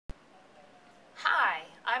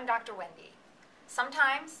I'm Dr. Wendy.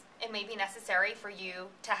 Sometimes it may be necessary for you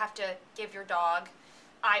to have to give your dog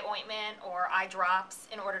eye ointment or eye drops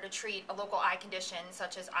in order to treat a local eye condition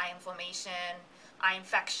such as eye inflammation, eye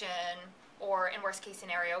infection, or in worst case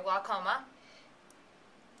scenario, glaucoma.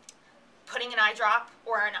 Putting an eye drop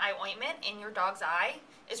or an eye ointment in your dog's eye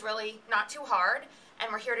is really not too hard,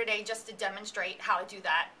 and we're here today just to demonstrate how to do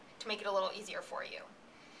that to make it a little easier for you.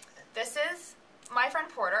 This is my friend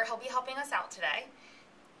Porter. He'll be helping us out today.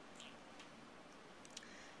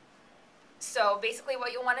 So basically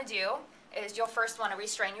what you'll want to do is you'll first want to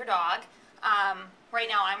restrain your dog. Right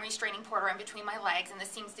now I'm restraining Porter in between my legs, and this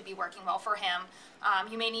seems to be working well for him.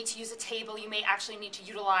 You may need to use a table. You may actually need to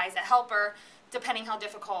utilize a helper, depending how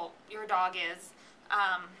difficult your dog is.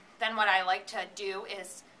 Then what I like to do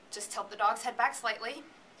is just tilt the dog's head back slightly,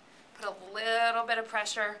 put a little bit of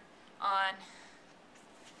pressure on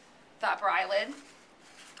the upper eyelid,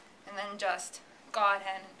 and then just go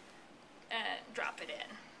ahead and drop it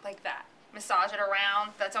in like that. Massage it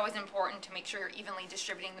around. That's always important to make sure you're evenly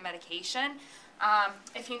distributing the medication.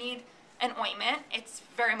 If you need an ointment, it's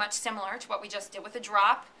very much similar to what we just did with a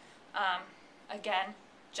drop. Again,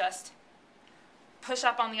 just push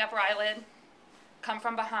up on the upper eyelid, come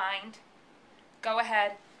from behind, go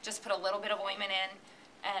ahead, just put a little bit of ointment in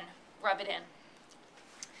and rub it in.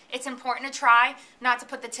 It's important to try not to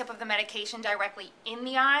put the tip of the medication directly in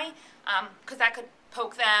the eye, because that could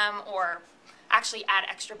poke them or actually add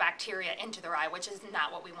extra bacteria into their eye, which is not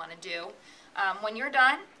what we want to do. When you're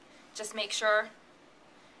done, just make sure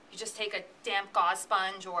you just take a damp gauze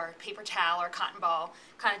sponge or paper towel or cotton ball,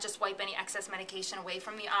 kind of just wipe any excess medication away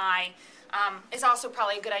from the eye. It's also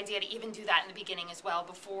probably a good idea to even do that in the beginning as well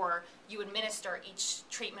before you administer each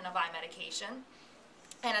treatment of eye medication.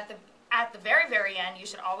 And at the very, very end, you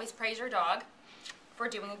should always praise your dog for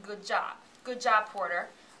doing a good job. Good job, Porter,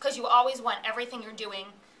 because you always want everything you're doing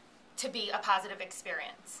to be a positive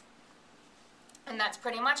experience. And that's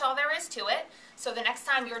pretty much all there is to it. So the next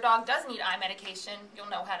time your dog does need eye medication, you'll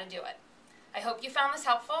know how to do it. I hope you found this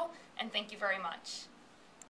helpful, and thank you very much.